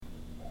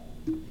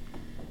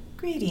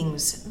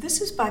Greetings,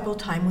 this is Bible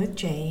Time with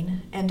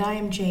Jane, and I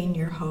am Jane,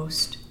 your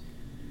host.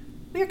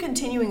 We are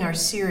continuing our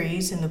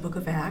series in the book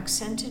of Acts,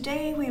 and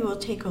today we will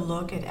take a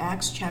look at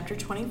Acts chapter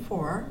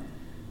 24,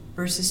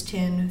 verses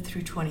 10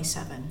 through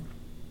 27.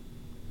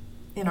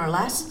 In our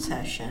last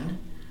session,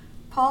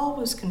 Paul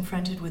was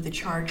confronted with the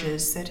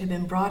charges that had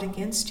been brought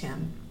against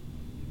him.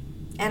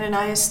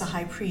 Ananias the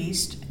high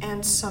priest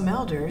and some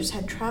elders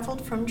had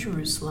traveled from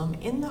Jerusalem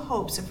in the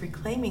hopes of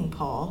reclaiming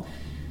Paul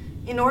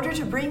in order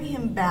to bring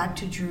him back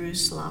to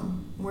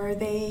Jerusalem, where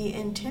they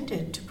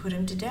intended to put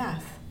him to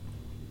death.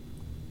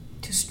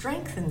 To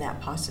strengthen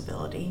that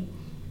possibility,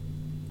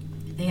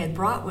 they had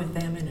brought with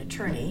them an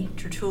attorney,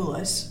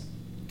 Tertullus,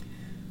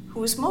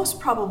 who was most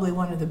probably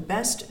one of the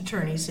best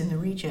attorneys in the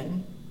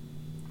region,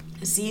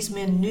 as these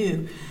men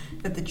knew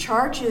that the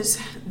charges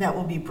that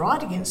will be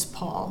brought against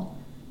Paul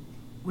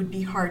would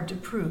be hard to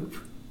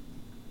prove.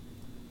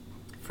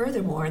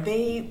 Furthermore,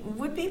 they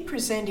would be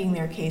presenting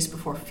their case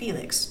before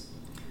Felix,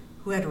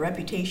 who had a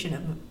reputation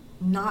of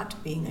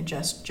not being a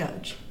just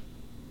judge.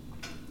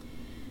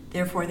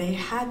 Therefore, they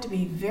had to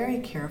be very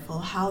careful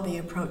how they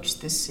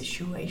approached this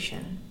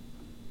situation.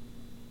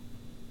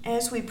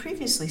 As we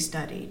previously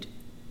studied,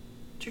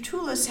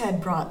 Tertullus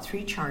had brought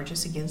 3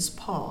 charges against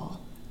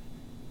Paul.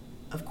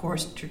 Of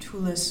course,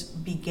 Tertullus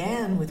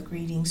began with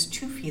greetings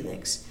to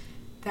Felix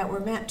that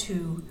were meant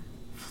to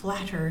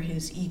flatter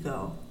his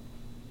ego.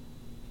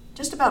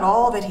 Just about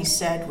all that he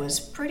said was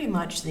pretty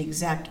much the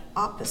exact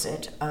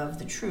opposite of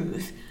the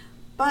truth,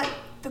 but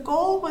the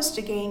goal was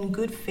to gain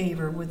good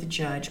favor with the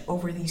judge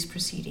over these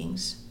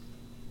proceedings.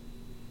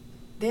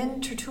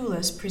 Then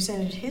Tertullus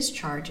presented his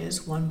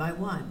charges one by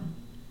one.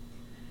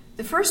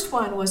 The first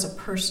one was a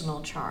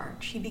personal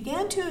charge. He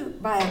began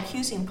by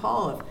accusing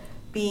Paul of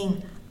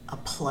being a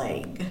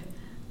plague,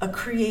 a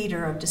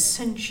creator of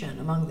dissension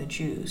among the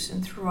Jews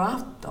and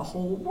throughout the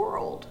whole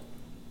world.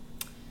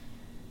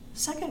 The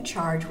second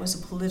charge was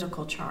a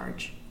political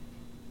charge.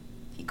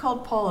 He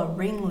called Paul a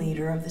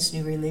ringleader of this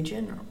new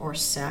religion or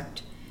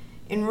sect.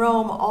 In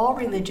Rome, all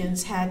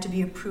religions had to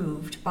be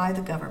approved by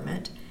the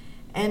government,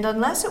 and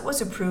unless it was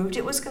approved,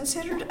 it was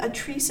considered a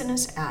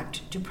treasonous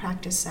act to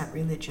practice that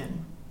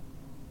religion.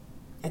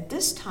 At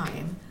this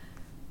time,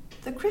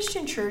 the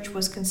Christian church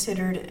was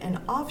considered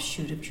an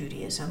offshoot of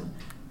Judaism,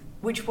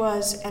 which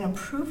was an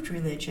approved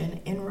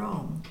religion in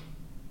Rome.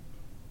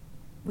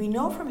 We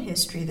know from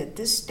history that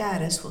this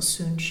status will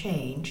soon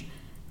change,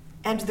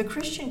 and the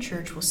Christian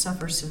church will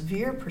suffer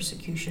severe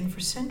persecution for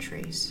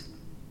centuries.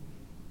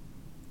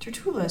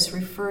 Tertullus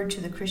referred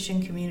to the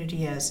Christian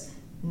community as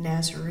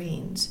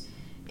Nazarenes,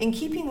 in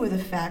keeping with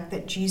the fact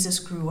that Jesus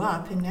grew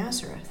up in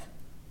Nazareth.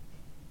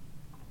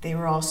 They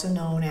were also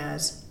known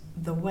as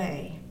the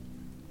Way.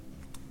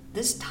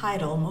 This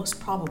title most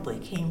probably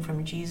came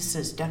from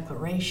Jesus'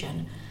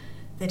 declaration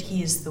that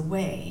he is the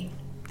way,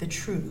 the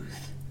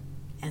truth,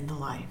 and the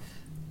life.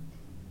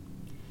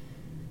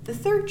 The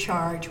third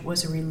charge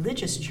was a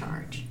religious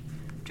charge.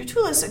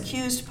 Tertullus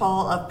accused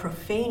Paul of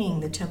profaning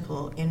the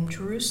temple in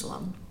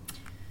Jerusalem.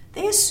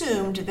 They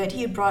assumed that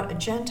he had brought a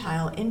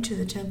Gentile into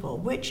the temple,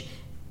 which,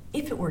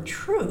 if it were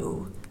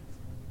true,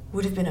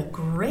 would have been a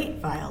great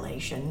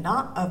violation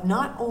of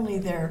not only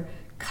their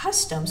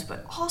customs,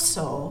 but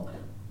also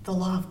the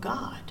law of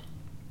God.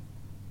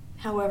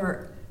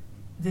 However,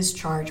 this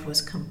charge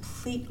was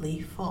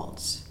completely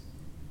false.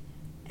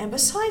 And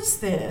besides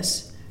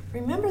this,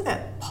 remember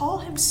that Paul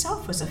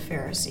himself was a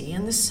Pharisee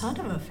and the son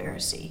of a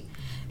Pharisee.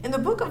 In the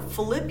book of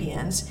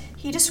Philippians,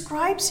 he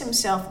describes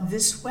himself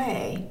this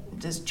way,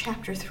 this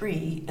chapter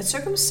 3,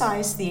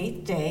 circumcised the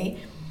 8th day,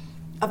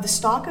 of the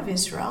stock of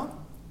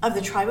Israel, of the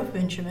tribe of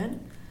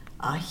Benjamin,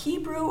 a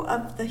Hebrew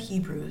of the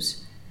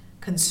Hebrews,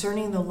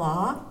 concerning the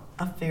law,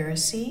 a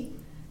Pharisee,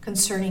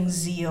 concerning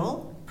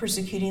zeal,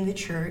 persecuting the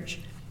church,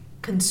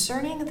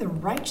 concerning the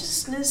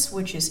righteousness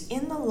which is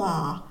in the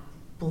law,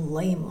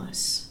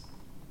 blameless.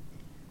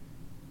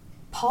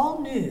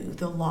 Paul knew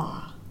the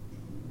law,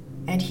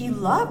 and he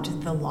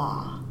loved the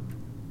law,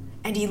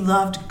 and he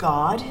loved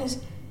God,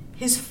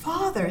 his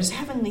Father, his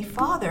heavenly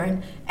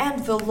Father,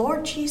 and the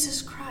Lord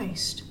Jesus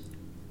Christ.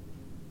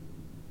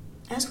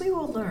 As we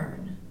will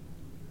learn,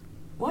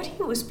 what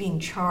he was being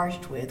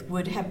charged with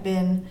would have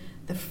been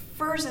the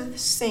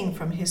furthest thing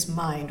from his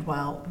mind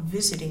while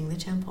visiting the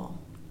temple.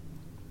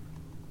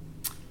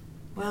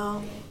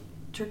 Well,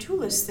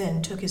 Tertullus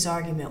then took his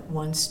argument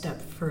one step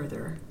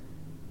further.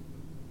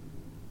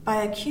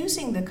 By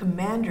accusing the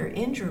commander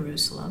in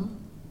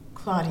Jerusalem,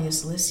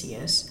 Claudius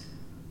Lysias,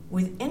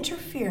 with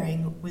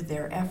interfering with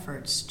their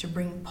efforts to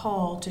bring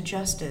Paul to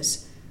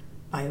justice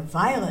by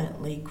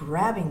violently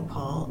grabbing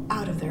Paul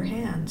out of their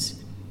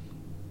hands,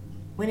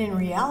 when in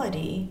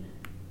reality,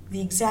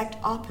 the exact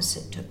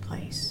opposite took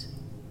place.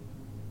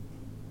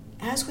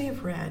 As we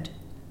have read,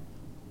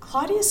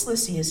 Claudius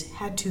Lysias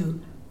had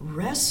to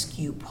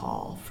rescue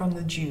Paul from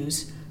the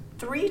Jews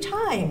 3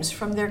 times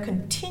from their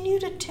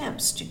continued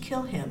attempts to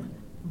kill him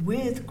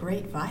with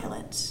great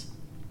violence.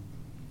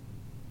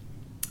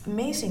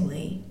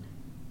 Amazingly,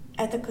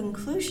 at the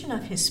conclusion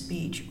of his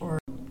speech, or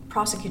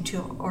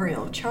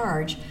prosecutorial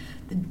charge,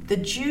 the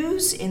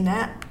Jews in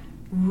that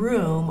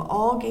room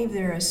all gave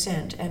their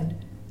assent and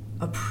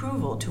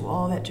approval to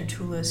all that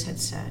Tertullus had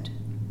said.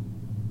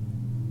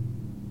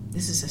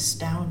 This is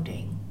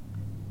astounding,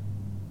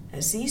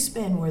 as these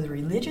men were the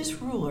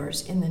religious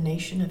rulers in the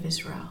nation of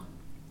Israel.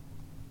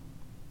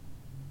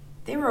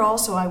 They were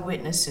also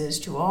eyewitnesses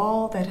to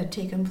all that had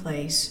taken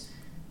place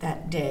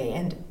that day,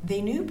 and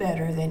they knew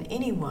better than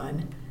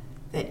anyone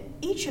that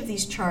each of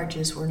these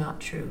charges were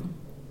not true.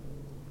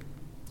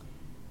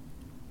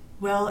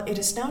 Well, it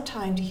is now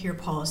time to hear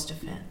Paul's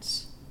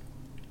defense.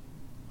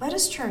 Let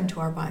us turn to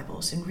our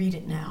Bibles and read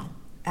it now.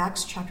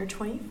 Acts chapter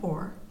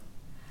 24,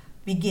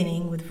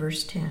 beginning with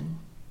verse 10.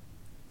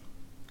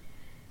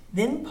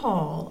 Then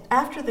Paul,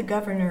 after the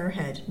governor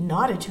had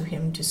nodded to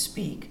him to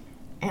speak,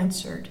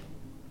 answered,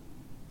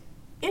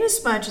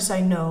 "Inasmuch as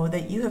I know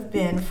that you have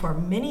been for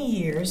many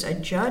years a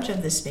judge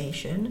of this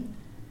nation,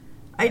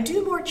 I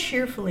do more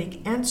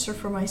cheerfully answer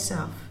for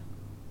myself,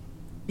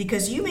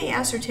 because you may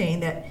ascertain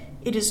that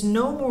it is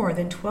no more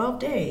than 12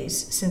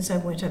 days since I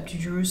went up to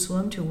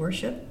Jerusalem to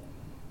worship,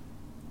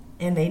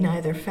 and they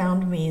neither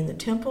found me in the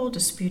temple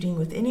disputing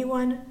with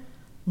anyone,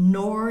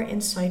 nor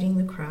inciting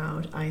the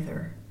crowd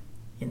either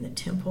in the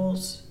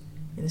temples,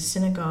 in the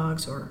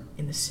synagogues, or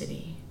in the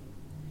city.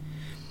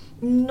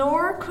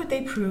 Nor could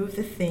they prove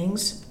the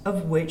things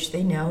of which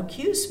they now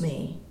accuse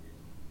me.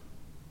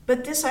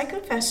 But this I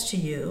confess to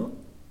you,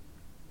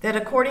 that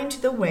according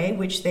to the way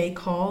which they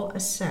call a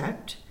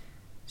sect,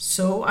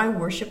 so I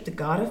worship the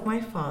God of my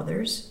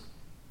fathers,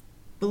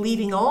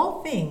 believing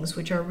all things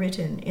which are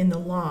written in the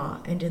law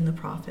and in the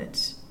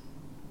prophets.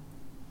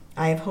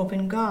 I have hope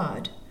in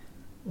God,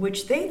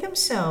 which they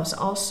themselves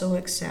also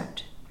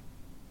accept,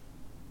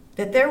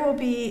 that there will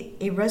be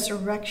a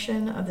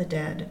resurrection of the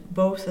dead,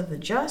 both of the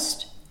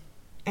just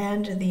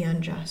and the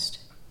unjust.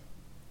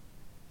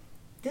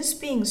 This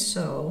being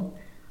so,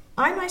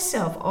 I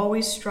myself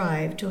always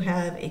strive to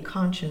have a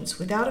conscience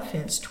without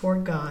offense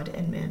toward God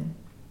and men.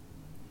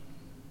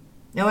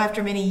 Now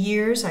after many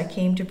years I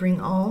came to bring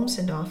alms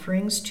and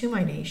offerings to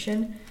my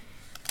nation,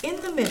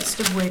 in the midst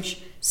of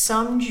which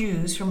some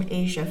Jews from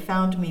Asia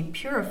found me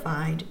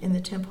purified in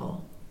the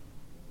temple,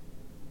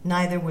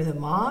 neither with a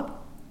mob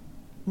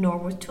nor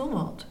with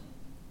tumult.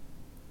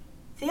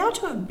 They ought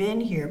to have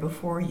been here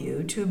before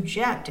you to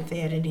object if they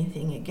had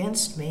anything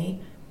against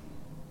me,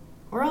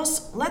 or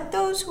else let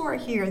those who are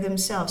here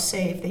themselves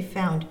say if they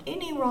found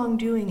any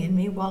wrongdoing in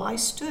me while I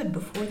stood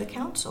before the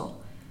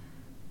council,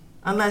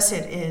 unless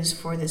it is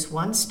for this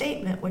one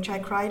statement which I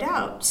cried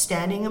out,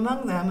 standing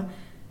among them,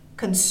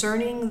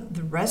 concerning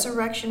the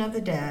resurrection of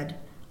the dead,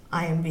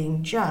 I am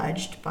being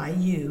judged by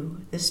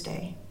you this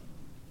day."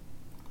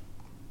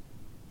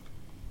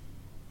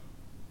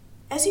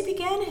 As he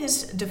began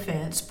his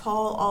defense,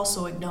 Paul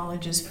also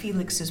acknowledges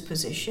Felix's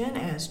position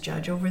as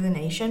judge over the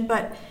nation,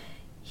 but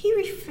he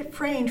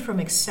refrained from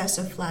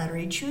excessive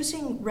flattery,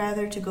 choosing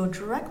rather to go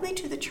directly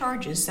to the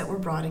charges that were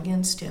brought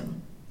against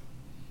him.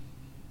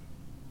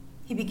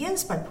 He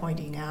begins by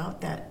pointing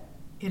out that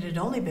it had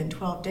only been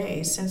 12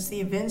 days since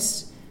the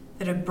events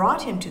that had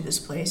brought him to this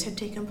place had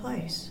taken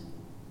place.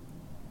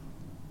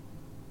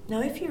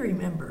 Now, if you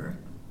remember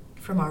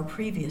from our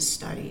previous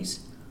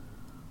studies,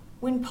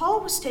 when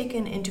Paul was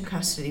taken into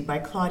custody by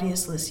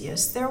Claudius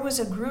Lysias, there was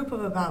a group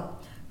of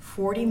about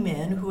 40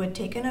 men who had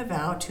taken a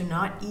vow to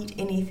not eat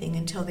anything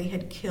until they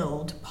had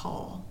killed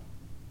Paul.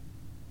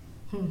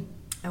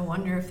 I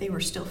wonder if they were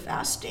still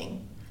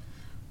fasting,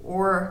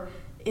 or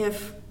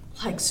if,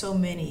 like so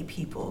many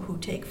people who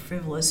take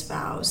frivolous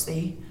vows,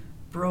 they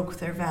broke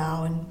their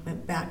vow and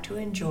went back to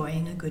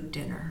enjoying a good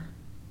dinner.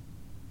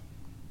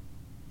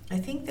 I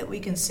think that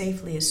we can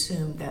safely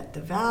assume that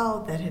the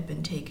vow that had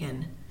been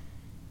taken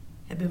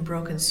had been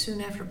broken soon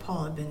after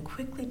Paul had been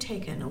quickly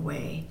taken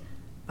away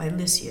by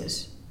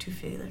Lysias to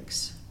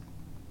Felix.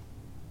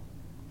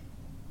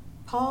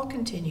 Paul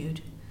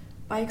continued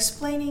by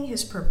explaining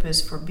his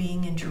purpose for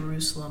being in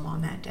Jerusalem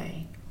on that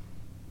day,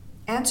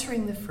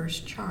 answering the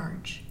first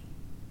charge.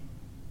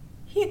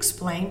 He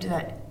explained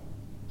that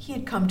he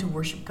had come to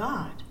worship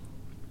God.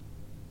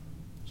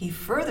 He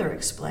further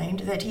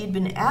explained that he had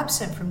been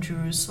absent from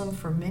Jerusalem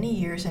for many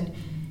years, and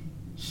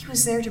he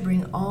was there to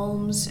bring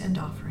alms and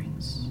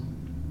offerings.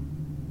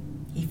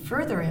 He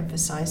further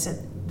emphasized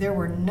that there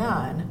were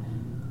none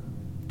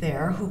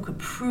there who could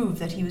prove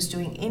that he was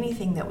doing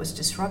anything that was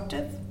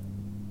disruptive,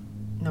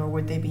 nor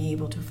would they be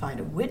able to find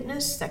a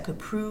witness that could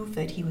prove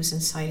that he was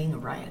inciting a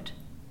riot.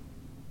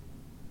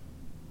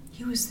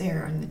 He was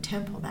there in the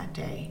temple that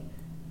day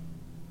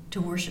to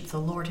worship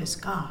the Lord his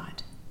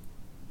God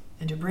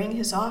and to bring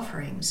his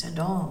offerings and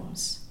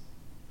alms,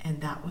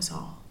 and that was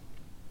all.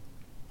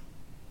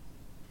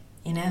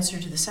 In answer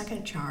to the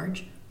second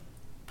charge,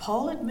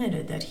 Paul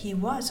admitted that he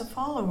was a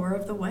follower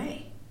of the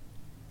way.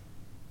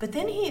 But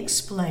then he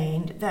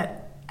explained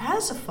that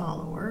as a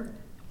follower,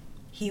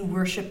 he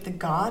worshiped the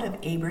God of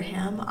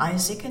Abraham,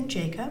 Isaac, and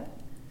Jacob,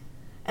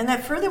 and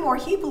that furthermore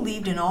he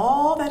believed in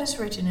all that is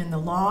written in the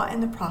law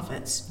and the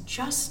prophets,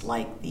 just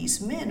like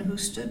these men who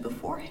stood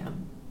before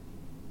him.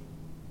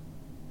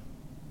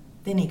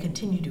 Then he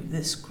continued with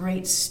this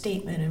great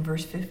statement in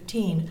verse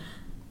 15,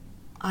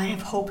 I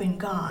have hope in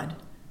God,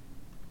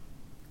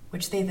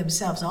 which they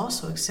themselves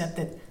also accept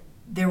that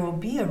there will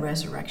be a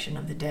resurrection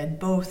of the dead,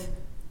 both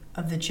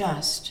of the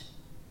just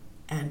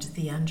and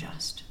the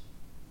unjust.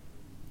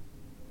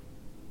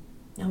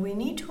 Now we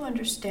need to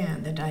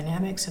understand the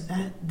dynamics of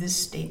this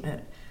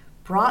statement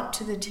brought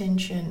to the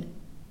tension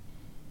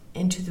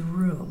into the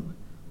room.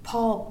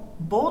 Paul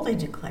boldly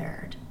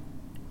declared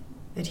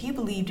that he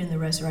believed in the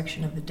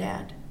resurrection of the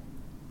dead.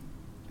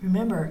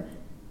 Remember,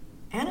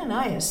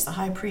 Ananias, the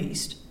high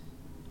priest,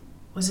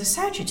 was a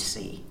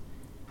Sadducee,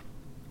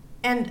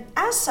 and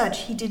as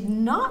such, he did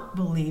not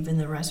believe in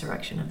the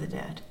resurrection of the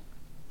dead.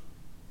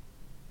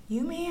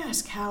 You may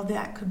ask how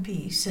that could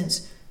be,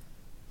 since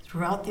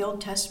throughout the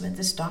Old Testament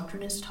this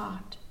doctrine is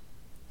taught.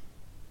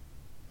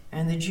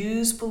 And the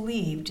Jews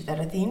believed that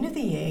at the end of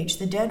the age,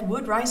 the dead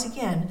would rise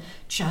again,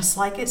 just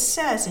like it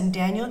says in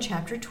Daniel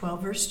chapter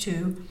 12, verse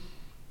 2,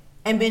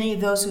 and many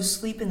of those who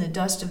sleep in the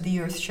dust of the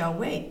earth shall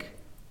wake,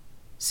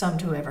 some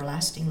to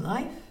everlasting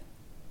life,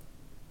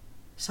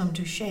 some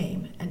to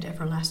shame and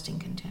everlasting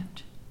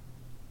contempt.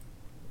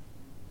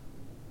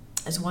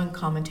 As one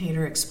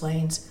commentator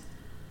explains,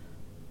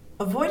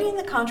 avoiding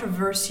the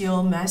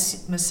controversial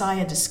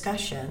Messiah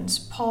discussions,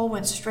 Paul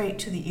went straight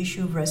to the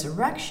issue of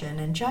resurrection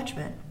and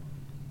judgment.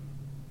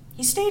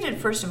 He stated,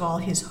 first of all,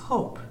 his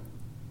hope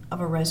of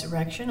a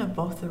resurrection of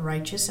both the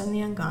righteous and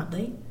the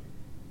ungodly.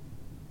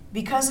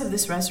 Because of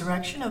this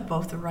resurrection of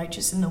both the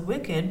righteous and the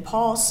wicked,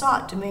 Paul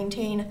sought to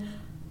maintain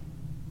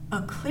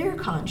a clear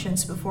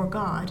conscience before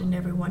God and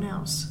everyone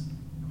else.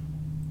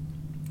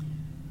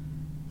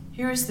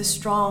 Here is the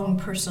strong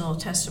personal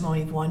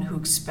testimony of one who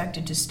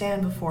expected to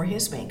stand before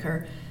his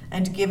Maker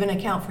and give an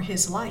account for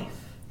his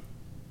life.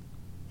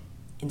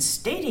 In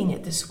stating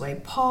it this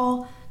way,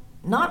 Paul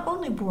not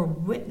only bore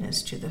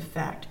witness to the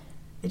fact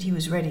that he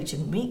was ready to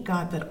meet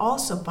God, but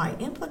also by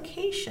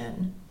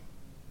implication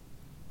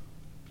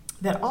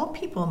that all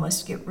people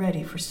must get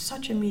ready for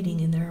such a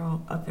meeting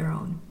of their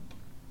own.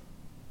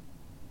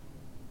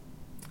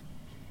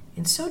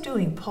 In so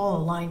doing, Paul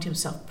aligned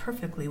himself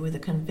perfectly with the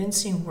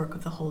convincing work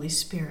of the Holy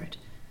Spirit,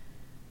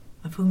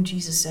 of whom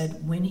Jesus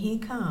said, when he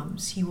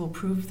comes, he will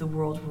prove the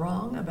world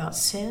wrong about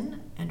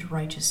sin and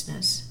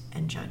righteousness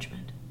and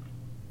judgment.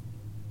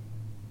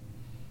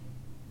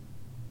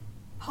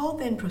 Paul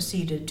then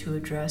proceeded to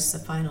address the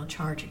final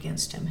charge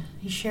against him.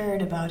 He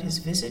shared about his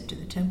visit to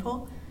the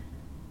temple,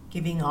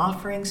 giving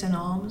offerings and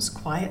alms,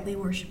 quietly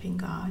worshiping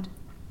God.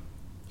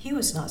 He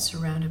was not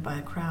surrounded by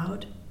a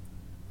crowd,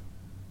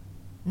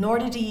 nor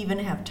did he even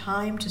have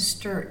time to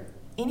stir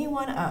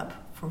anyone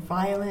up for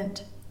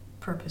violent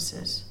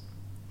purposes,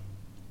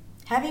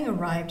 having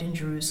arrived in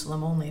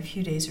Jerusalem only a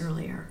few days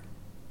earlier.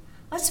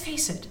 Let's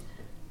face it,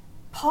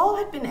 Paul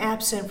had been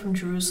absent from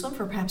Jerusalem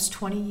for perhaps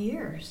 20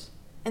 years,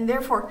 and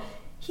therefore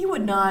he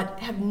would not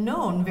have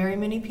known very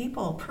many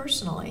people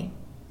personally.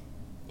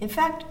 In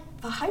fact,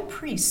 the high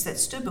priest that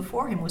stood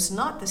before him was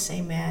not the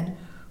same man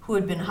who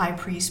had been high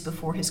priest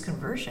before his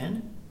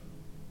conversion.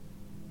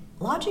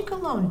 Logic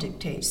alone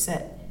dictates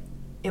that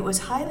it was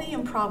highly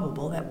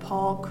improbable that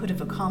Paul could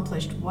have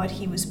accomplished what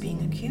he was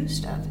being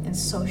accused of in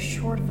so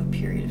short of a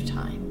period of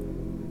time.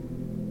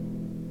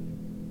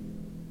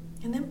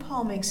 And then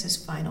Paul makes his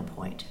final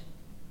point.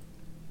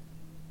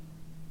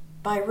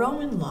 By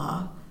Roman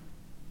law,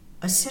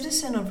 a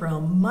citizen of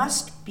Rome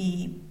must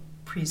be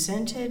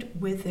presented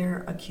with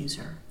their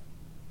accuser.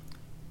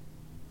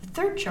 The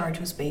third charge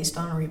was based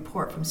on a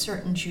report from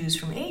certain Jews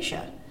from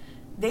Asia.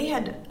 They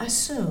had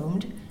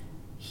assumed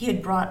he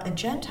had brought a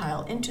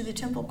Gentile into the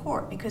temple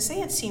court because they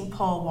had seen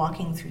Paul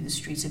walking through the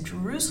streets of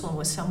Jerusalem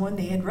with someone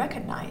they had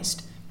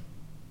recognized.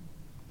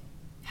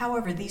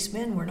 However, these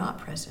men were not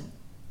present.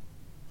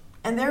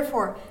 And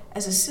therefore,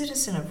 as a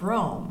citizen of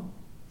Rome,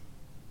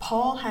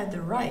 Paul had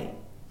the right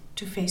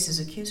to face his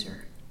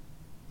accuser.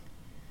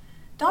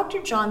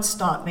 Dr. John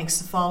Stott makes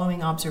the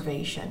following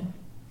observation.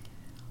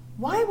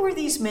 Why were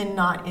these men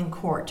not in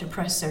court to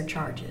press their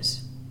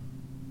charges?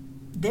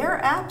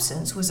 Their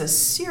absence was a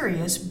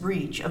serious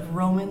breach of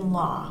Roman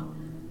law,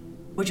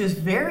 which was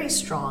very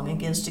strong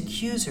against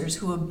accusers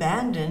who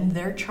abandoned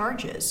their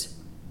charges.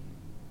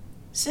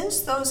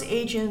 Since those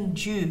aged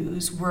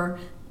Jews were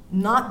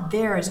not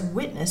there as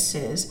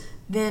witnesses,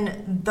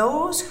 then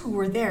those who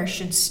were there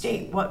should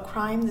state what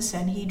crime the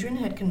Sanhedrin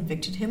had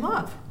convicted him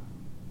of.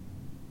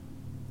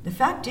 The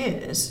fact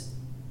is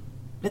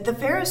that the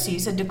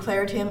Pharisees had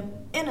declared him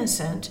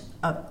innocent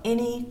of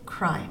any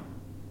crime.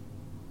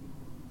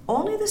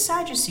 Only the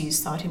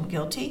Sadducees thought him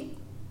guilty,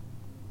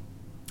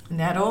 and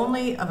that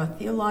only of a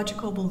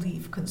theological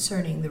belief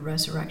concerning the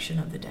resurrection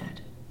of the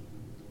dead.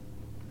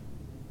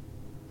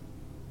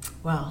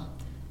 Well,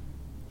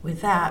 with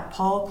that,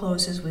 Paul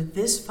closes with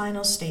this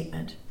final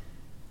statement.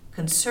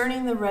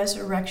 Concerning the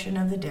resurrection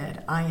of the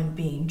dead, I am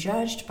being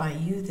judged by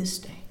you this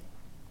day.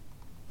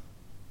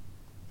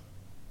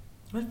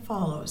 What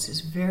follows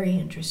is very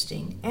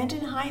interesting, and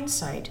in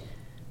hindsight,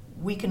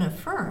 we can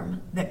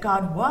affirm that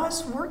God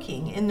was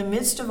working in the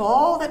midst of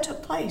all that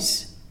took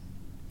place.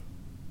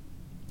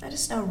 Let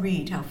us now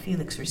read how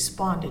Felix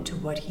responded to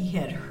what he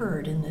had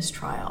heard in this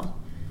trial.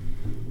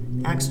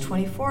 Acts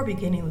 24,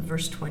 beginning with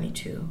verse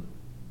 22.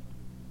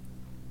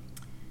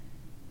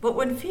 But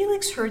when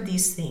Felix heard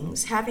these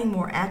things, having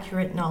more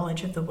accurate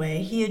knowledge of the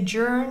way, he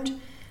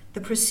adjourned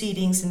the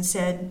proceedings and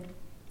said,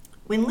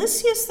 "When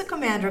Lysias the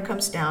commander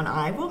comes down,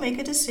 I will make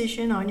a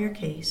decision on your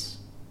case."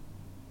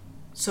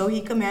 So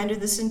he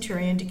commanded the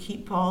centurion to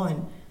keep Paul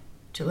and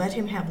to let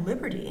him have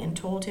liberty, and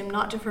told him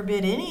not to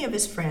forbid any of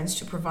his friends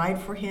to provide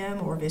for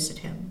him or visit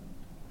him.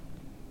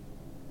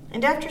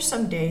 And after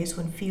some days,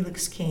 when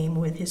Felix came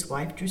with his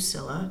wife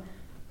Drusilla,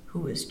 who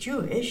was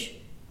Jewish,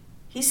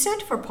 he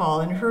sent for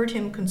Paul and heard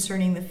him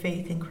concerning the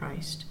faith in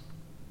Christ.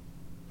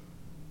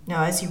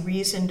 Now, as he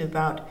reasoned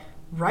about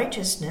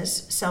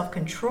righteousness,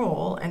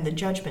 self-control, and the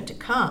judgment to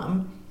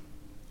come,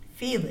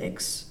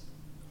 Felix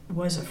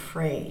was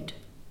afraid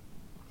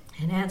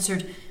and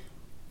answered,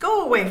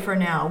 "Go away for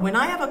now. When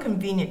I have a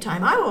convenient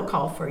time, I will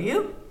call for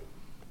you."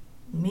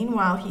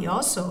 Meanwhile, he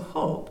also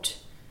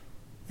hoped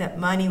that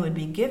money would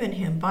be given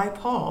him by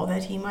Paul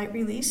that he might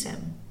release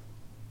him.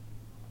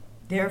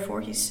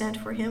 Therefore, he sent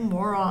for him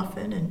more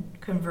often and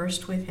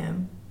conversed with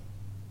him.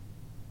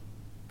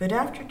 But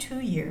after 2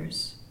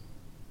 years,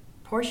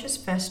 Porcius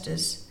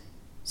Festus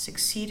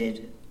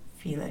succeeded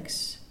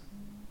Felix,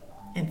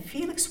 and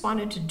Felix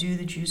wanted to do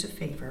the Jews a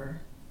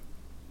favor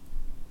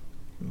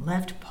and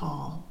left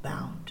Paul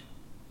bound.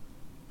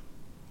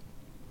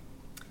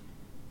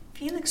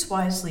 Felix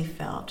wisely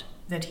felt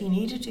that he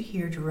needed to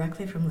hear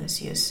directly from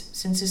Lysias,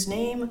 since his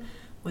name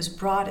was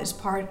brought as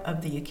part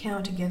of the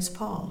account against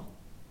Paul.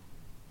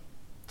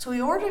 So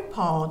he ordered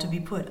Paul to be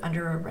put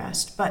under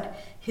arrest, but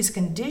his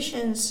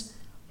conditions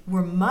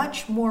were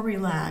much more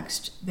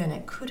relaxed than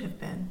it could have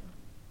been.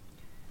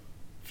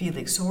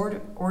 Felix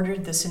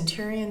ordered the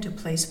centurion to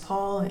place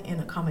Paul in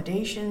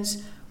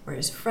accommodations where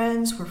his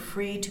friends were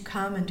free to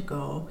come and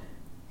go,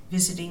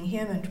 visiting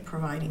him and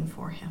providing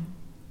for him.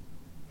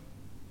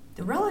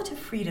 The relative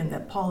freedom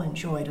that Paul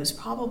enjoyed was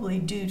probably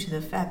due to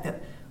the fact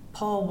that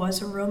Paul was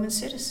a Roman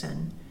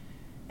citizen,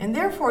 and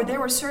therefore there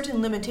were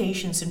certain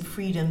limitations and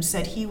freedoms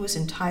that he was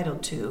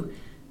entitled to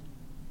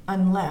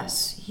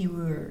unless he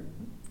were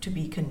to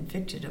be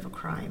convicted of a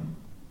crime.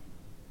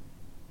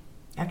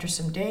 After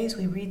some days,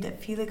 we read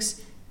that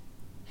Felix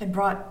had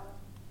brought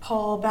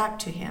Paul back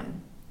to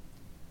him.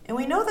 And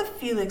we know that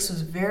Felix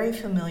was very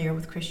familiar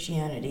with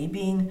Christianity,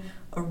 being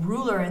a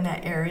ruler in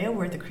that area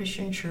where the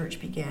Christian church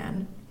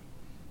began.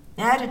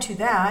 Added to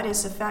that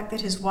is the fact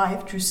that his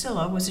wife,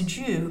 Drusilla, was a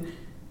Jew,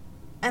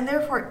 and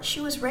therefore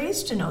she was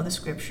raised to know the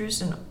scriptures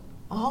and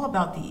all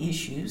about the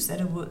issues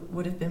that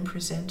would have been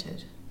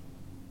presented.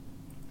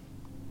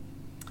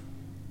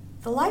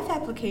 The Life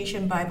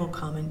Application Bible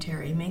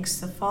Commentary makes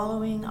the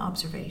following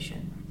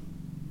observation.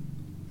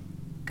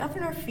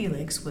 Governor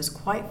Felix was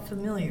quite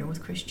familiar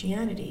with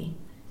Christianity,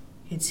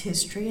 its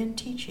history and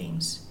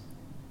teachings.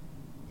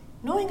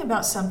 Knowing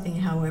about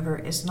something, however,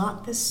 is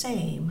not the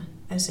same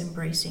as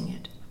embracing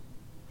it.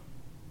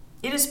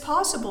 It is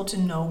possible to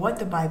know what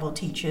the Bible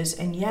teaches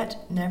and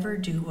yet never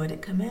do what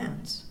it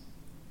commands.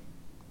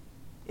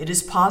 It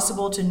is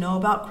possible to know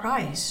about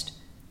Christ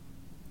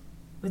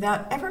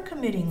without ever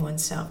committing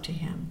oneself to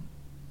him.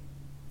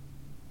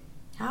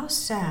 How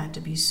sad to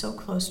be so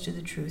close to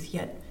the truth,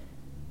 yet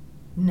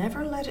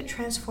never let it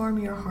transform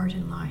your heart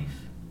and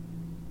life.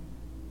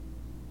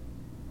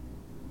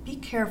 Be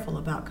careful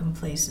about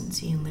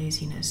complacency and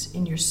laziness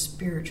in your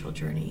spiritual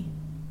journey.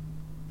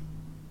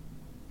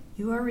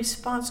 You are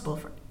responsible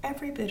for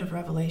every bit of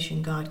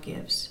revelation God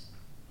gives.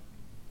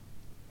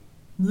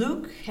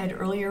 Luke had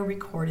earlier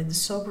recorded the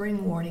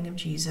sobering warning of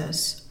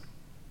Jesus,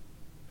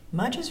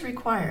 "Much is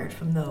required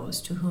from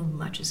those to whom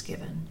much is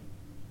given."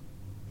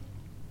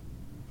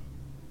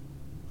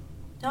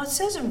 Now it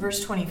says in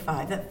verse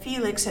 25 that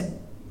Felix had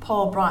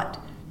Paul brought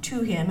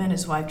to him and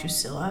his wife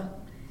Drusilla.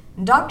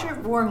 And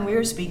Dr. Warren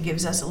Wiersbe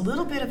gives us a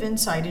little bit of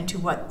insight into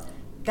what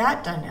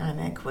that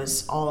dynamic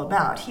was all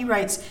about. He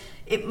writes,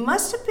 "It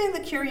must have been the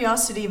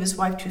curiosity of his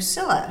wife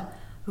Drusilla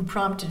who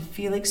prompted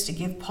Felix to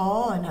give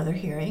Paul another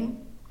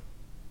hearing.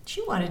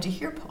 She wanted to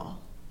hear Paul,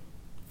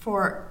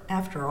 for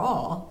after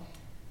all,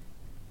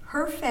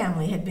 her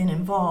family had been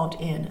involved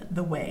in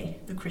the Way,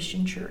 the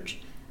Christian church,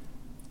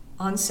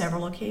 on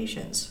several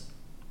occasions.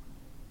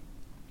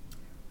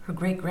 Her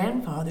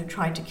great-grandfather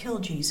tried to kill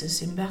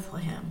Jesus in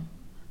Bethlehem,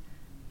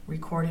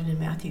 recorded in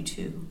Matthew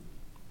 2.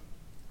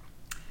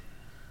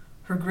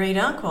 Her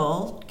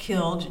great-uncle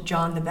killed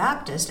John the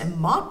Baptist and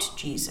mocked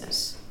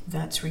Jesus.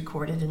 That's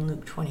recorded in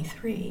Luke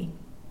 23.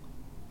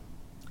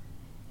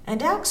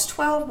 And Acts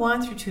 12,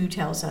 1 through 2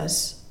 tells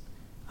us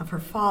of her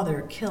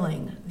father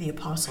killing the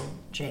apostle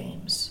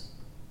James.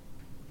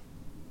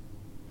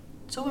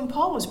 So when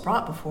Paul was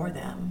brought before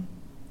them,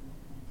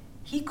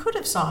 he could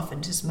have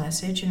softened his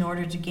message in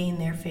order to gain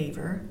their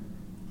favor,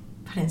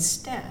 but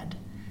instead,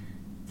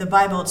 the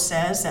Bible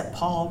says that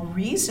Paul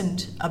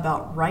reasoned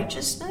about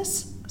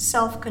righteousness,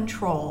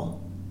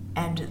 self-control,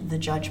 and the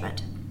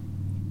judgment.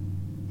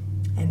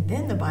 And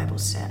then the Bible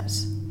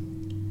says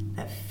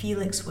that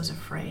Felix was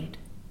afraid.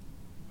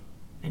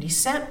 and he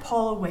sent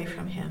Paul away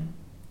from him.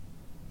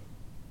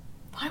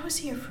 Why was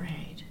he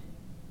afraid?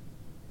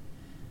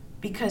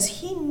 Because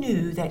he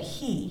knew that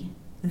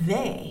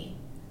they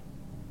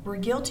were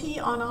guilty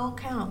on all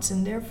counts,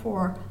 and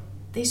therefore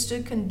they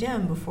stood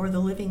condemned before the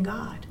living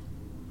God.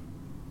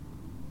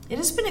 It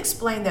has been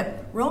explained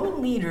that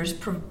Roman leaders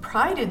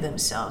prided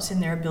themselves in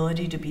their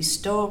ability to be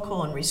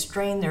stoical and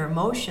restrain their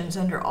emotions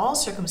under all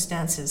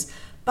circumstances,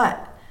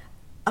 but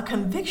a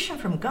conviction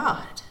from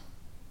God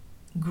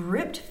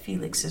gripped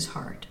Felix's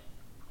heart,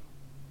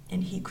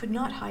 and he could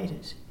not hide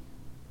it.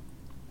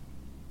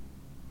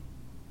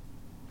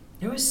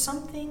 There was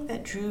something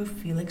that drew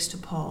Felix to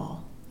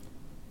Paul,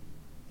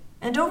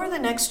 and over the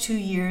next 2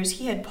 years,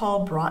 he had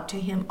Paul brought to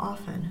him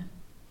often.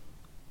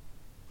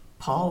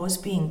 Paul was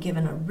being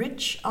given a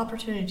rich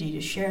opportunity to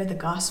share the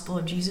gospel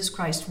of Jesus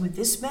Christ with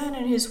this man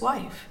and his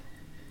wife.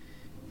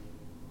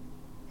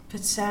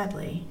 But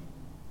sadly,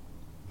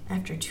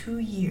 after 2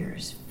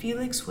 years,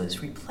 Felix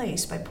was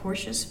replaced by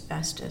Porcius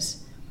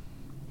Festus.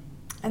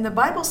 And the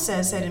Bible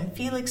says that in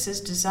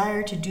Felix's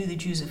desire to do the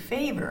Jews a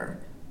favor,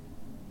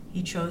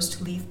 he chose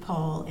to leave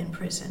Paul in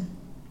prison.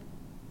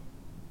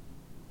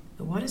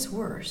 But what is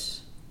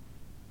worse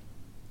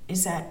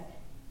is that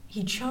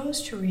he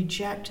chose to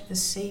reject the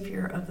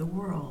Savior of the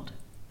world,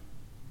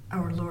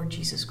 our Lord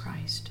Jesus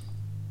Christ.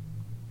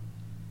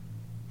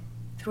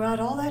 Throughout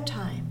all that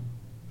time,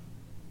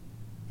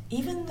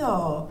 even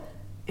though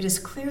it is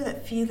clear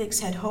that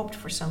Felix had hoped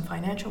for some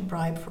financial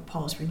bribe for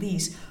Paul's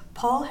release,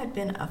 Paul had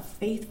been a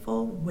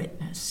faithful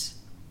witness,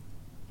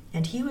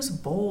 and he was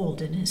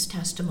bold in his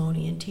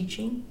testimony and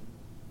teaching.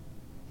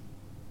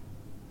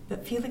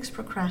 But Felix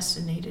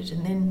procrastinated,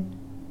 and then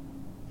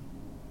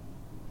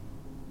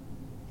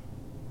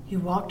he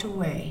walked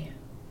away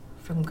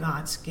from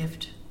God's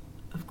gift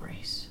of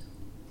grace.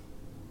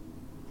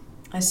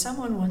 As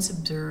someone once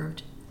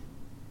observed,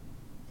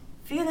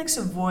 Felix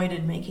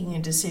avoided making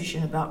a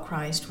decision about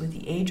Christ with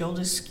the age-old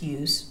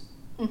excuse,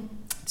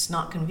 it's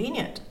not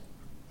convenient.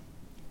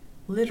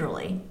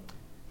 Literally,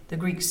 the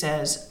Greek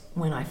says,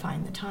 when I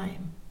find the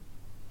time.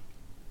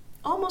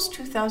 Almost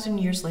 2,000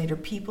 years later,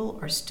 people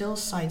are still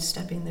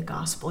sidestepping the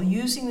gospel,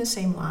 using the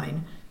same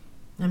line,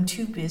 I'm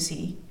too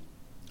busy.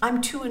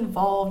 I'm too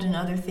involved in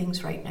other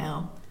things right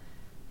now.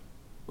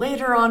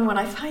 Later on, when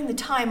I find the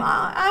time,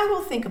 I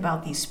will think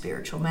about these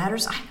spiritual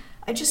matters.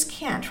 I just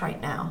can't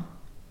right now.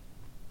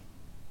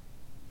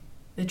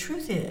 The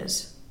truth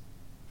is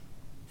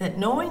that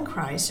knowing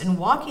Christ and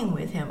walking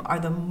with him are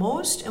the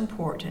most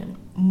important,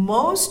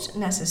 most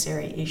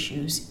necessary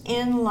issues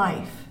in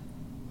life.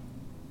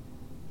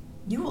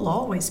 You will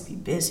always be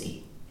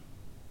busy.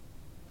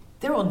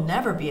 There will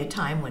never be a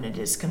time when it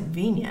is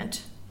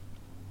convenient.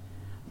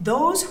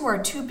 Those who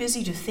are too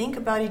busy to think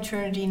about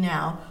eternity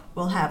now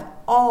will have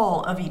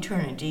all of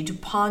eternity to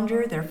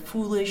ponder their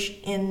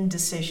foolish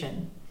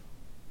indecision.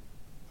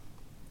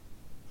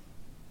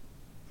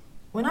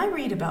 When I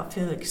read about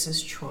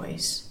Felix's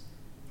choice,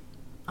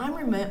 I'm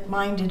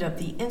reminded of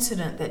the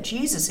incident that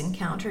Jesus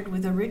encountered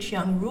with a rich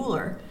young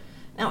ruler.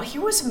 Now,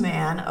 here was a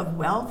man of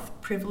wealth,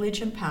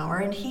 privilege, and power,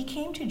 and he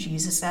came to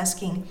Jesus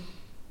asking,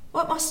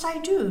 "What must I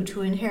do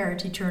to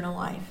inherit eternal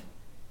life?"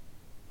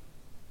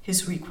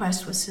 His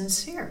request was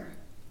sincere.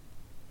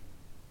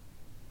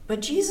 But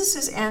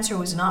Jesus' answer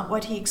was not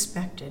what he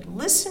expected.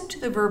 Listen to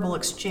the verbal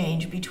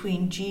exchange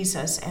between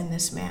Jesus and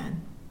this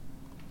man.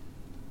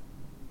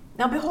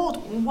 Now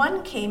behold,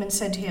 one came and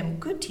said to him,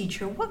 "Good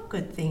teacher, what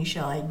good thing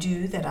shall I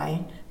do that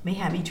I may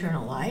have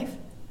eternal life?"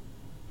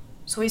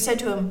 So he said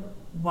to him,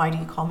 "Why do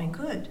you call me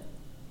good?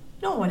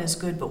 No one is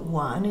good but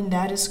one, and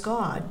that is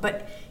God.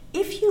 But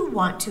if you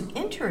want to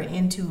enter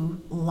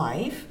into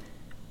life,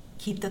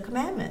 keep the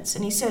commandments."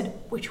 And he said,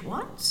 "Which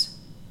ones?"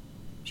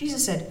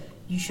 Jesus said,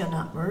 "You shall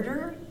not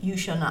murder, you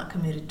shall not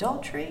commit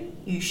adultery,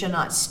 you shall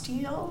not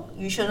steal,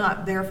 you shall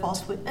not bear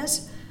false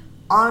witness,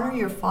 honor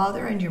your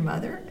father and your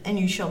mother, and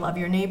you shall love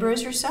your neighbor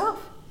as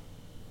yourself."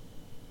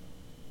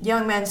 The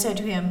young man said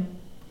to him,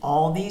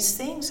 "All these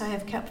things I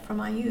have kept from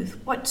my youth.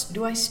 What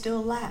do I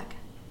still lack?"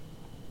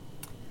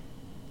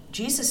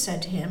 Jesus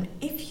said to him,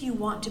 "If you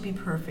want to be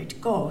perfect,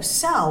 go,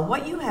 sell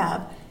what you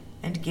have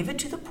and give it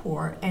to the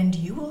poor, and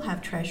you will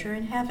have treasure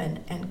in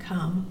heaven, and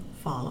come,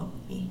 follow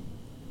me."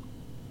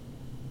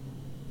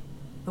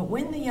 But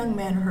when the young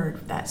man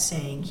heard that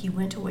saying, he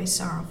went away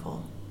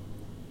sorrowful,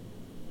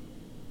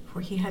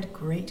 for he had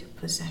great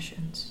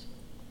possessions.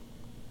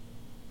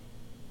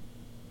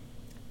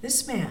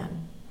 This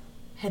man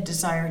had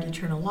desired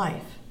eternal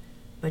life,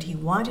 but he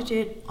wanted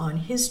it on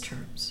his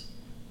terms.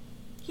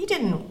 He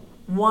didn't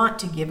want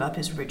to give up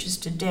his riches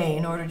today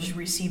in order to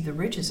receive the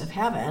riches of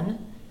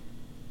heaven.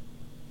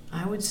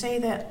 I would say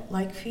that,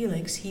 like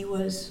Felix, he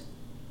was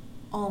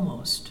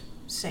almost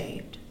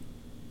saved.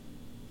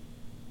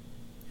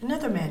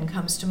 Another man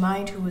comes to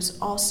mind who was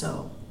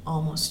also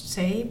almost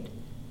saved,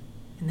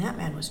 and that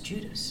man was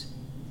Judas.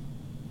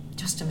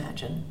 Just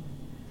imagine.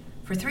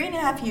 For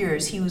 3.5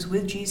 years, he was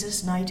with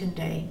Jesus night and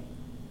day.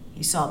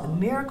 He saw the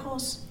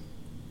miracles,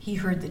 he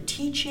heard the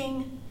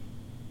teaching,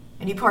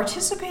 and he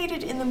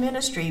participated in the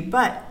ministry,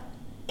 but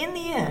in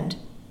the end,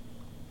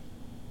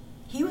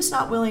 He was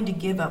not willing to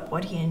give up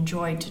what he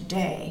enjoyed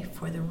today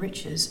for the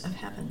riches of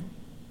heaven.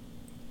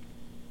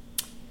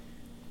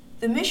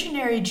 The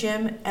missionary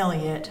Jim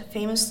Elliot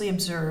famously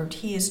observed,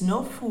 "He is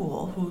no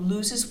fool who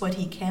loses what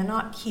he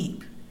cannot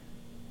keep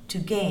to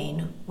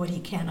gain what he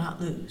cannot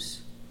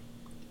lose."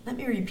 Let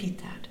me repeat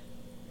that.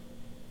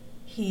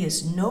 He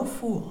is no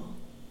fool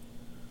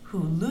who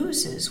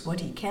loses what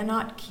he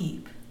cannot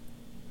keep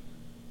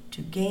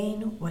to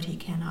gain what he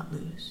cannot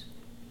lose.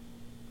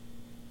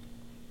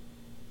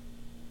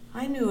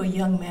 I knew a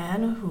young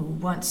man who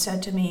once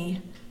said to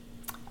me,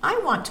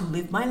 "I want to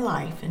live my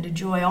life and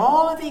enjoy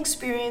all of the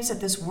experience that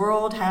this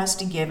world has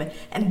to give,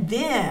 and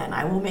then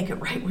I will make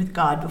it right with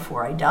God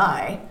before I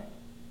die."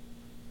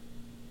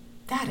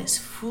 That is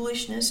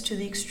foolishness to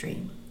the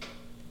extreme.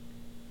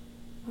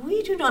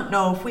 We do not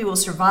know if we will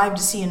survive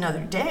to see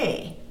another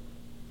day.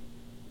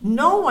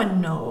 No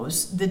one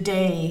knows the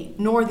day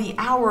nor the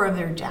hour of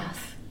their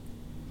death.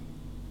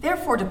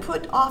 Therefore, to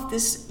put off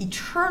this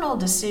eternal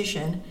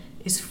decision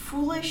is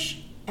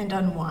foolish and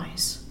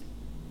unwise.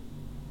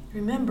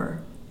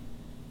 Remember,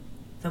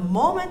 the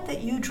moment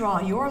that you draw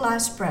your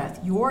last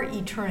breath, your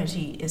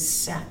eternity is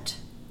set.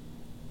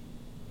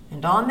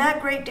 And on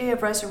that great day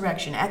of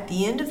resurrection, at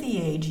the end of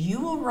the age, you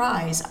will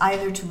rise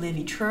either to live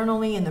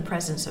eternally in the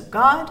presence of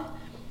God,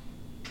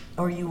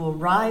 or you will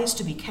rise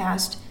to be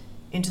cast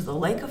into the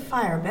lake of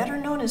fire, better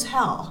known as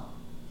hell,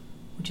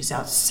 which is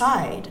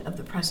outside of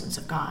the presence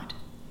of God.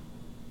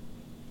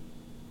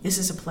 This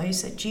is a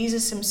place that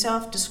Jesus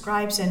himself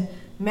describes in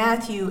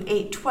Matthew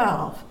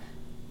 8:12.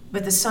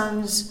 "But the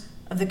sons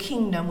of the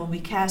kingdom will be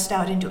cast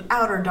out into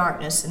outer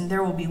darkness, and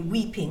there will be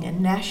weeping and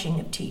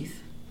gnashing of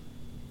teeth."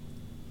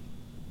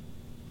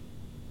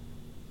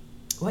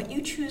 What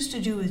you choose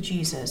to do with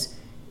Jesus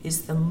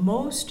is the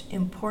most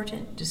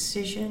important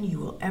decision you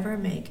will ever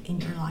make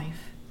in your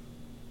life.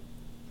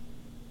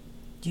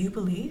 Do you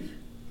believe?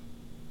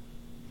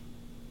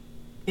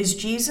 Is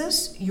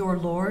Jesus your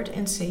Lord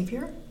and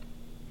Savior?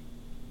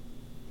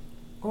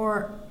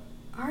 Or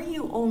are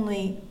you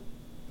only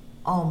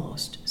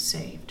almost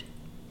saved?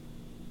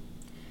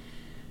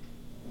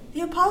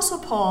 The Apostle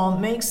Paul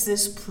makes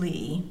this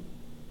plea,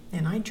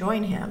 and I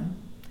join him,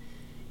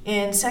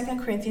 in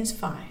 2 Corinthians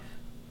 5,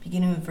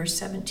 beginning with verse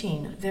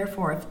 17.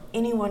 "Therefore, if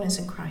anyone is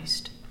in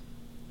Christ,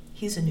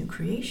 he is a new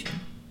creation.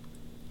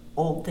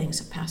 Old things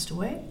have passed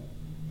away.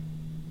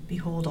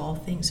 Behold, all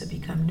things have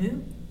become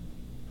new.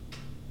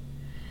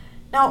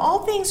 Now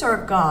all things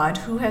are of God,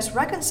 who has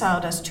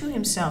reconciled us to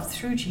himself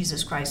through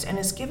Jesus Christ and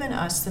has given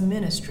us the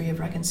ministry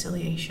of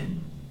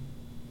reconciliation."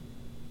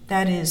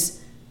 That is,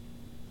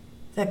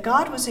 that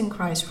God was in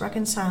Christ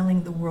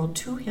reconciling the world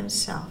to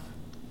himself,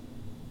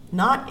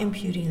 not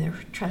imputing their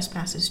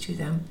trespasses to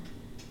them,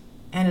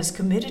 and has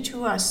committed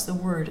to us the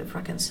word of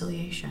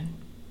reconciliation.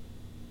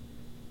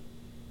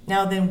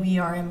 Now then, we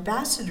are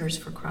ambassadors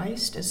for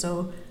Christ, as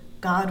though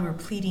God were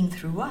pleading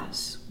through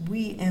us.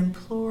 We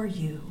implore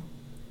you,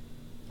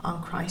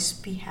 on Christ's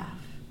behalf,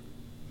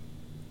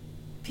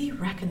 be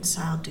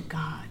reconciled to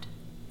God.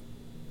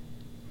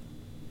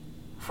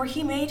 For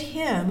he made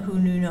him who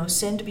knew no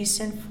sin to be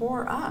sin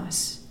for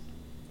us,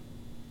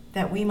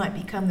 that we might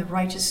become the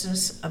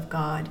righteousness of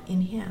God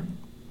in him.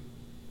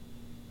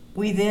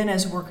 We then,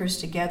 as workers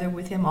together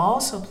with him,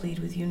 also plead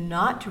with you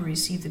not to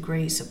receive the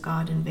grace of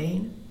God in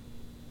vain.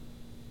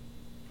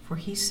 For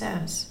he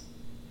says,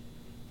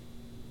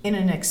 "In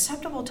an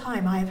acceptable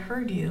time I have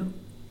heard you,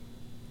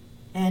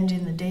 and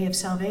in the day of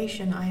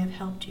salvation I have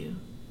helped you.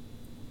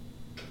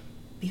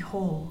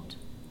 Behold,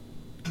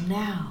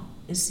 now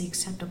is the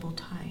acceptable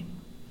time.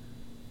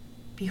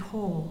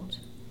 Behold,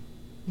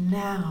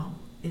 now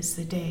is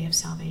the day of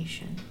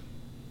salvation."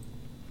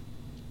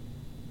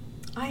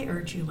 I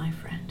urge you, my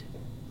friend,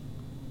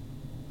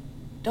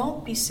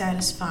 don't be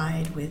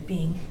satisfied with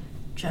being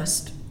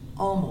just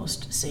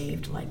almost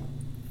saved like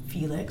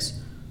Felix,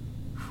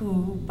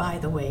 who, by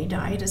the way,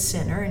 died a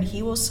sinner, and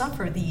he will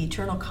suffer the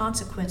eternal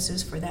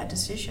consequences for that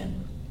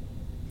decision.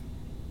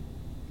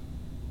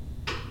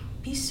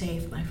 Be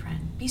saved, my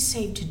friend. Be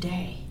saved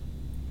today.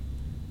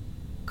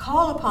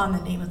 Call upon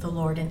the name of the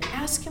Lord and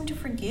ask him to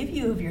forgive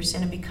you of your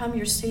sin and become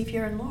your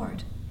Savior and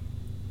Lord.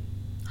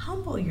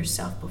 Humble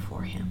yourself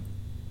before him.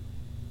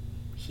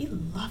 He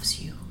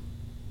loves you.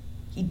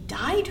 He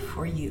died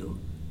for you,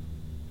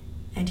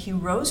 and he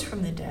rose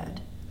from the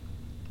dead.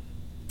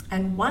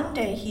 And one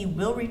day he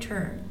will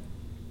return.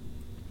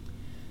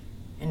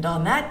 And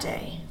on that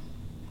day,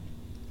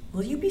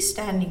 will you be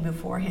standing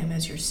before him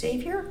as your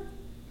Savior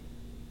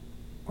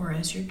or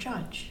as your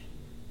judge?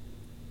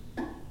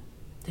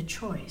 The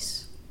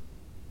choice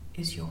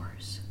is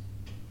yours.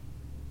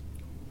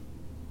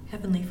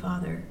 Heavenly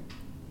Father,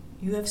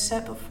 you have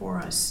set before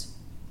us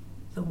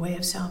the way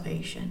of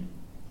salvation.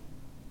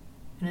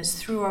 And it's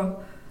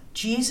through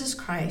Jesus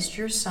Christ,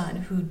 your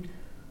Son,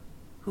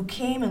 who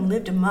came and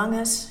lived among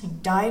us, he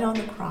died on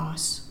the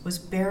cross, was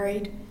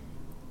buried,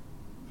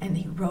 and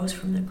he rose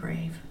from the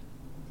grave.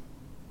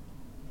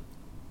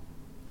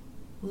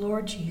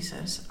 Lord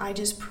Jesus, I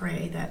just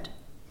pray that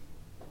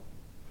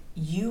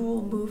you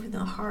will move in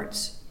the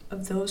hearts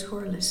of those who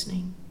are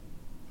listening,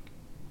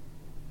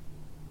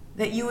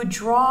 that you would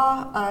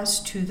draw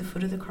us to the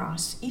foot of the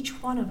cross,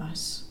 each one of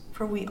us,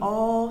 for we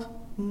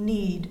all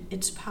need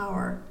its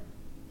power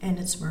and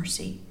its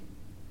mercy.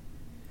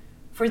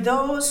 For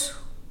those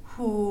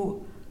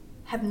who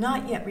have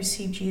not yet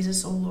received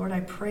Jesus, O Lord, I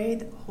pray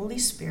that the Holy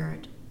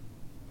Spirit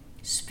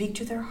speak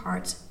to their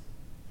hearts.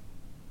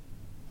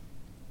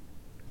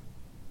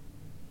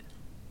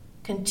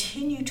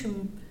 Continue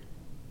to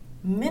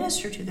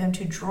minister to them,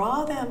 to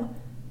draw them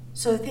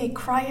so that they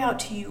cry out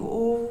to you,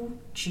 "Oh,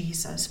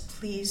 Jesus,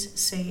 please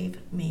save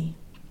me."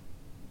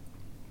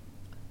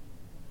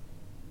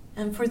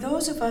 And for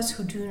those of us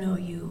who do know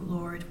you,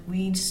 Lord,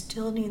 we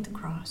still need the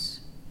cross.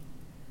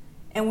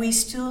 And we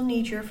still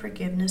need your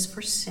forgiveness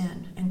for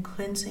sin and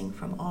cleansing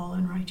from all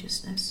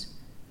unrighteousness.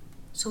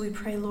 So we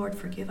pray, Lord,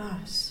 forgive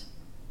us.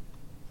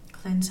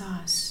 Cleanse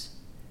us.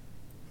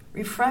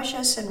 Refresh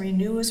us and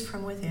renew us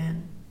from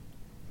within,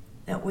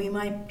 that we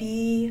might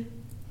be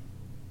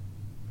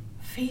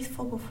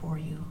faithful before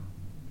you,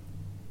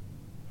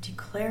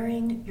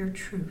 declaring your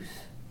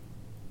truth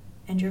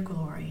and your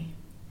glory.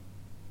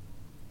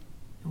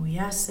 And we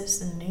ask this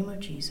in the name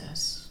of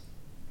Jesus.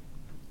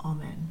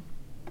 Amen.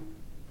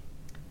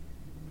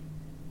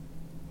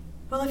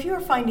 Well, if you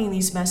are finding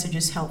these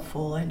messages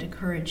helpful and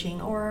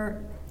encouraging,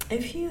 or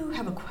if you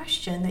have a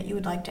question that you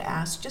would like to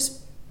ask,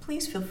 just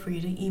please feel free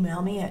to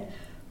email me at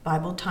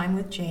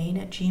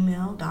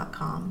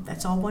bibletimewithjane@gmail.com.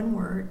 That's all one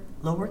word,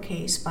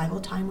 lowercase,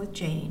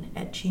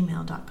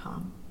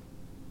 bibletimewithjane@gmail.com.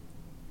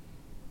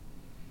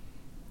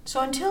 So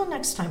until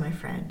next time, my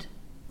friend,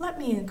 let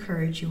me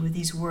encourage you with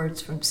these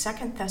words from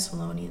 2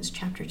 Thessalonians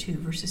chapter 2,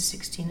 verses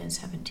 16 and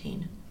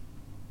 17.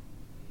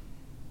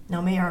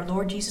 Now may our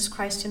Lord Jesus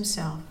Christ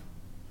himself,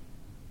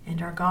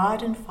 and our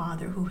God and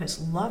Father, who has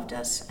loved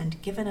us and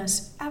given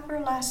us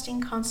everlasting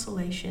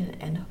consolation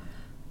and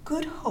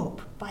good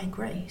hope by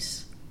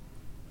grace,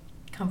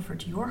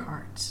 comfort your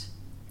hearts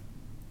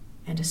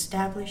and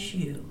establish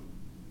you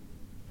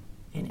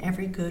in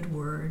every good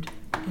word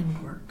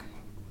and work.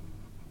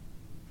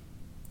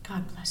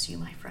 God bless you,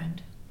 my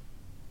friend.